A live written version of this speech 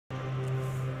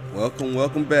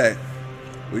Welcome back.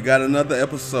 We got another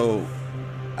episode.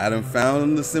 I done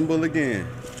found the symbol again.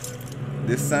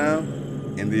 This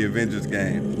time in the Avengers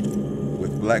game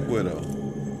with Black Widow.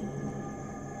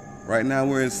 Right now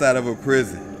we're inside of a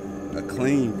prison, a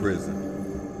clean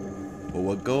prison. But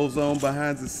what goes on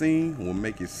behind the scene will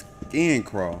make your skin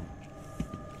crawl.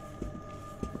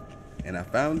 And I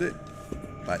found it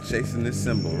by chasing this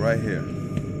symbol right here.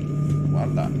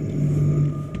 Voila.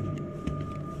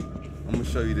 I'm gonna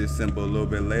show you this symbol a little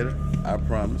bit later, I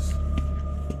promise.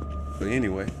 But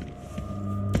anyway,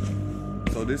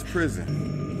 so this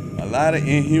prison, a lot of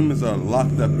Inhumans are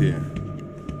locked up here.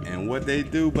 And what they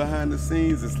do behind the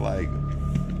scenes is like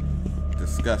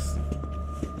disgusting.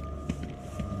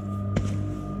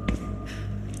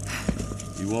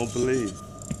 You won't believe.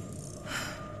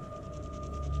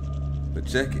 But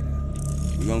check it.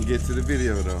 We're gonna get to the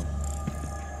video though.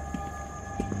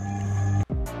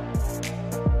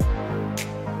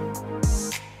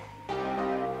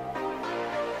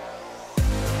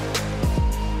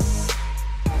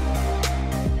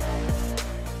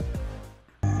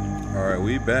 Alright,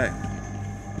 we back.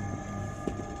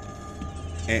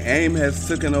 And AIM has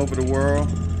taken over the world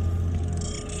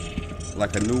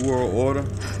like a new world order.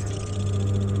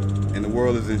 And the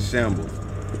world is in shambles.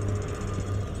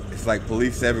 It's like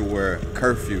police everywhere,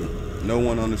 curfew, no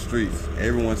one on the streets,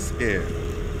 everyone's scared.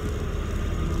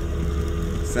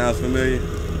 Sounds familiar?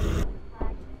 Sounds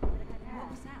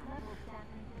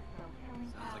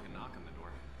like a knock on the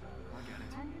door. I get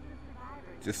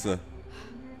it. Just a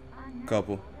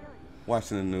couple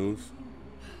watching the news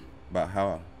about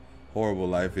how horrible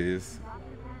life is.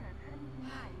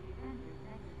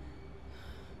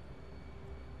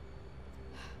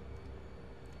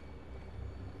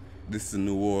 This is a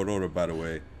new world order, by the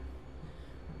way.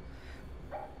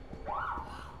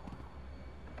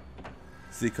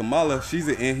 See, Kamala, she's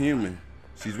an Inhuman.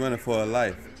 She's running for her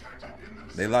life.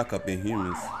 They lock up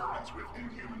Inhumans. With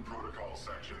Inhuman Protocol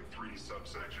Section 3,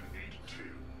 Subsection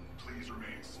H2. Please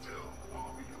remain still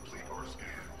while we complete our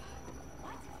scan.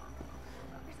 What?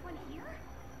 There's one here?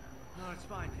 No, it's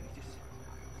fine. Just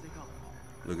stay calm.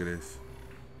 Look at this.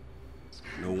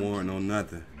 No warrant, no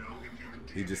nothing. No Inhuman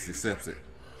He just accepts it.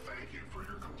 Thank you for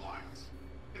your compliance.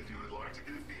 If you would like to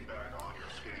get feedback on your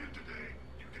scan today,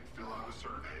 you can fill out a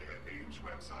survey at AIM's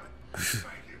website.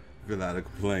 Thank you. Fill out a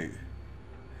complaint.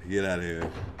 Get out of here.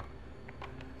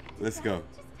 Let's go. What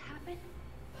just happened?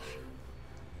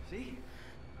 See?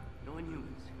 No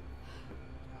Inhumans.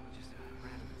 Probably just a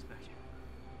random inspection.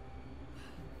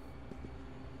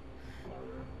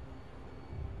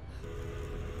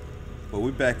 But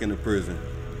we back in the prison.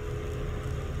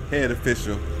 Head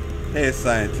official, head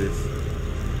scientist.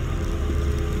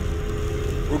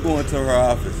 We're going to her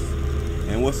office.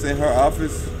 And what's in her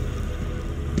office?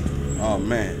 Oh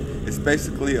man, it's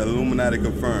basically Illuminati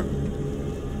confirmed.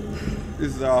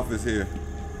 This is our office here.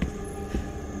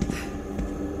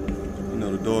 You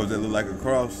know, the doors that look like a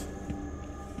cross.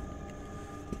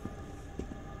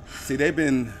 See, they've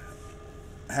been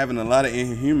having a lot of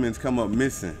Inhumans come up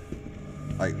missing.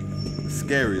 Like,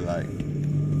 scary like.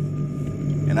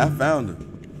 And I found them.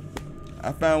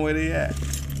 I found where they at.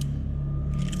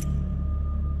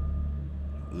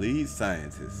 Lead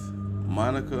scientist,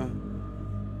 Monica.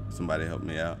 Somebody help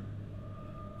me out.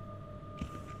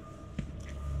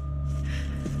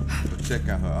 But check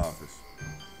out her office.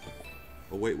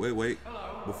 Oh, wait.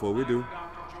 Hello, Before we do. I'm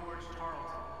Dr. George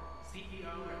Tarleton,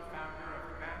 CEO and founder of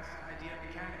Advanced Idea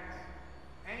Mechanics.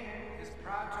 AIM is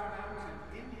proud to announce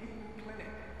an Inhuman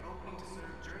clinic opening to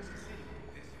serve Jersey City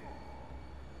this fall.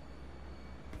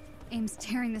 AIM's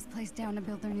tearing this place down to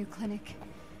build their new clinic.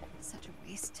 Such a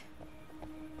waste.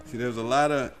 See, there's a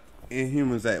lot of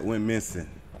Inhumans that went missing.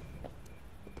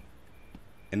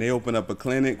 And they opened up a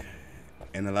clinic,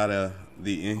 and a lot of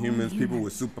the Inhumans, people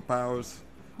with superpowers,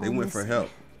 they went for help.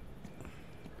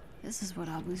 This is what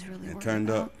I was really And worried turned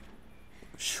about. up.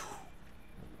 Phew.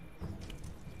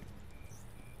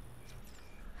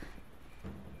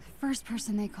 The first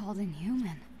person they called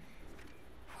Inhuman.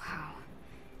 Wow.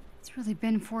 It's really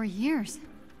been 4 years.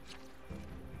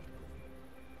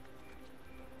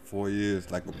 4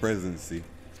 years, like a presidency.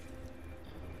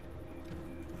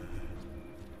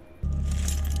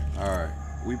 Alright,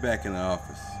 we back in the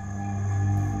office.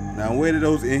 Now, where did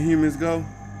those Inhumans go?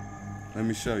 Let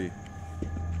me show you.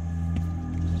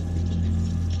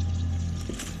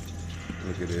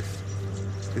 Look at this.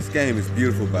 This game is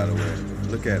beautiful, by the way.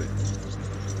 Look at it.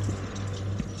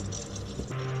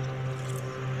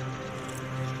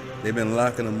 They've been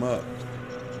locking them up,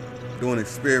 doing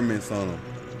experiments on them,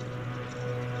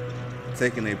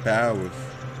 taking their powers.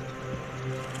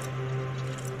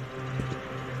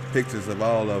 pictures of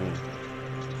all of them.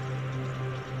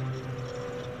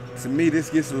 To me, this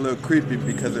gets a little creepy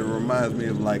because it reminds me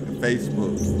of like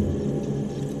Facebook,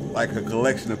 like a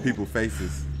collection of people's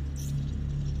faces,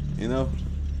 you know?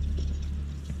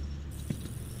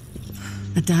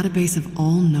 A database of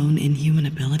all known inhuman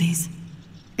abilities?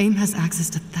 AIM has access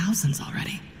to thousands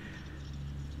already.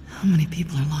 How many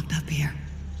people are locked up here?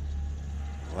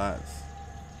 Lots.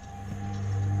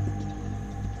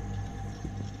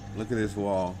 Look at this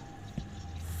wall,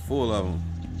 full of them.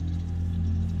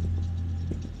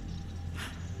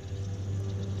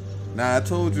 Now, I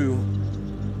told you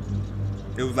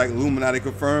it was like Illuminati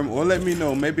confirmed, or let me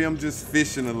know. Maybe I'm just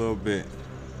fishing a little bit.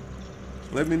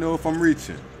 Let me know if I'm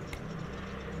reaching.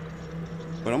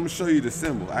 But I'm going to show you the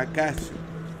symbol. I got you.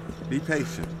 Be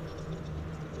patient.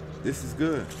 This is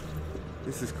good.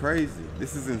 This is crazy.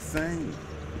 This is insane.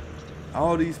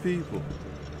 All these people.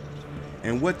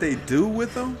 And what they do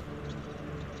with them?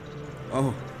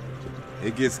 Oh,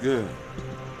 it gets good.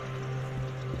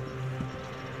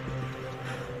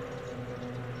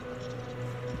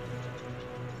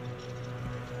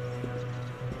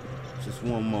 Just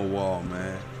one more wall,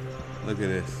 man. Look at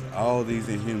this. All these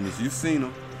Inhumans. You've seen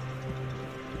them.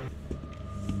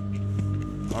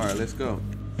 All right, let's go.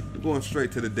 We're going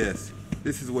straight to the desk.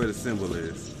 This is where the symbol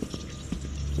is.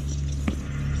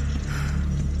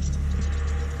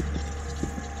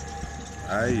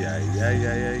 Ay, ay, ay,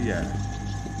 ay, ay, ay.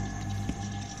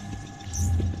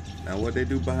 Now what they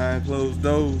do behind closed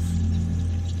doors,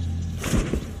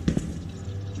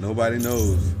 nobody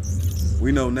knows.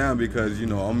 We know now because, you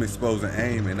know, I'm exposing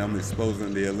AIM and I'm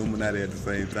exposing the Illuminati at the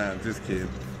same time. Just kidding.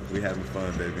 We having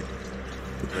fun, baby.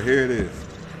 But here it is.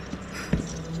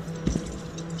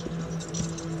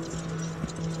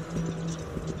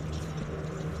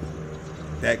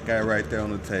 That guy right there on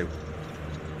the table.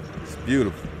 It's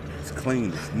beautiful. It's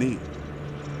clean. It's neat.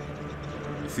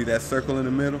 You see that circle in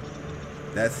the middle?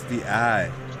 That's the eye.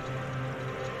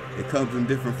 It comes in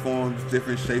different forms,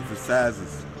 different shapes and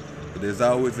sizes. But there's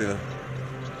always a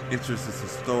interesting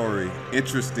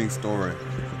story.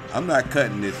 I'm not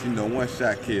cutting this, you know, one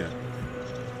shot kill.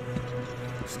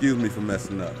 Excuse me for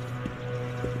messing up.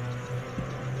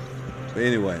 But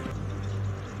anyway,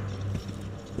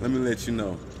 let me let you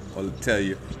know, or tell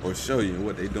you, or show you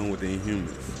what they're doing with the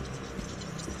Inhumans.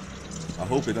 I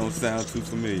hope it don't sound too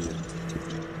familiar.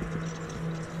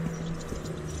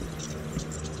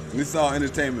 And it's all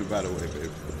entertainment, by the way, baby.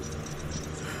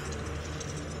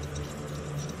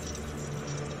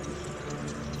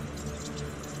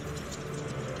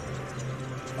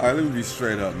 All right, let me be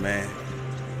straight up, man.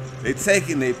 They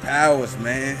taking their powers,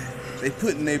 man. They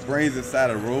putting their brains inside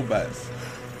of robots.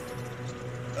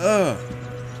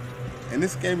 And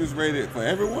this game is rated for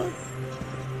everyone?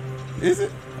 Is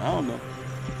it? I don't know.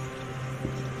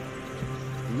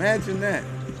 Imagine that.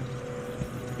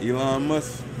 Elon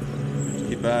Musk.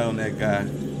 Keep an eye on that guy.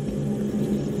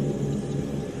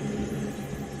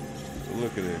 So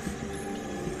look at this.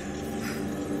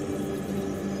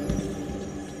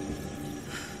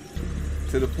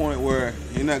 To the point where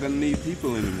you're not gonna need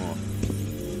people anymore.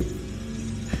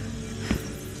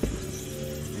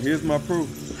 And here's my proof.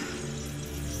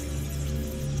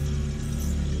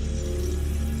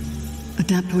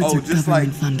 Adaptoids are just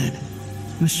government funded.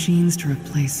 Machines to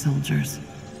replace soldiers.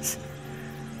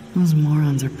 Those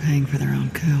morons are paying for their own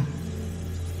coup.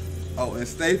 Oh, and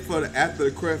stay for the after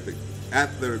the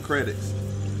credits.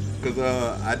 Cause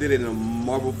I did it in a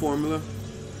Marvel formula.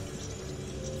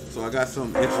 So I got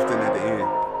something interesting at the end.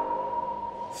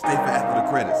 Stay for after the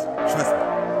credits. Trust me.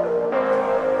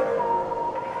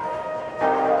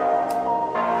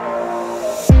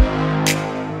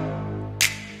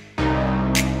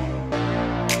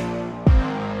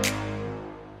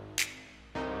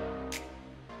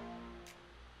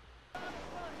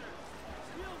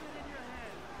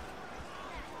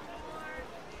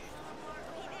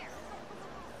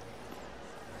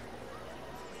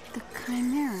 The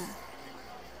Chimera.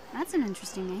 That's an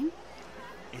interesting name.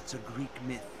 It's a Greek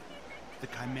myth. The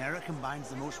Chimera combines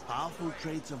the most powerful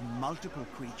traits of multiple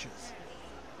creatures.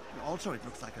 Also, it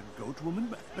looks like a goat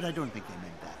woman, but I don't think they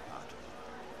meant that part.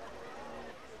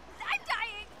 I'm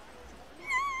dying!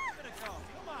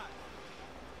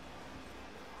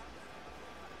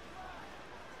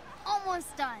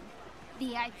 Almost done.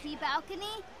 VIP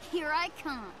balcony, here I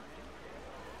come.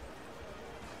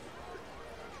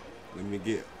 Let me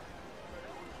get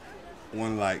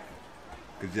one like,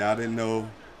 cause y'all didn't know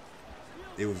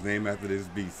it was named after this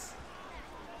beast.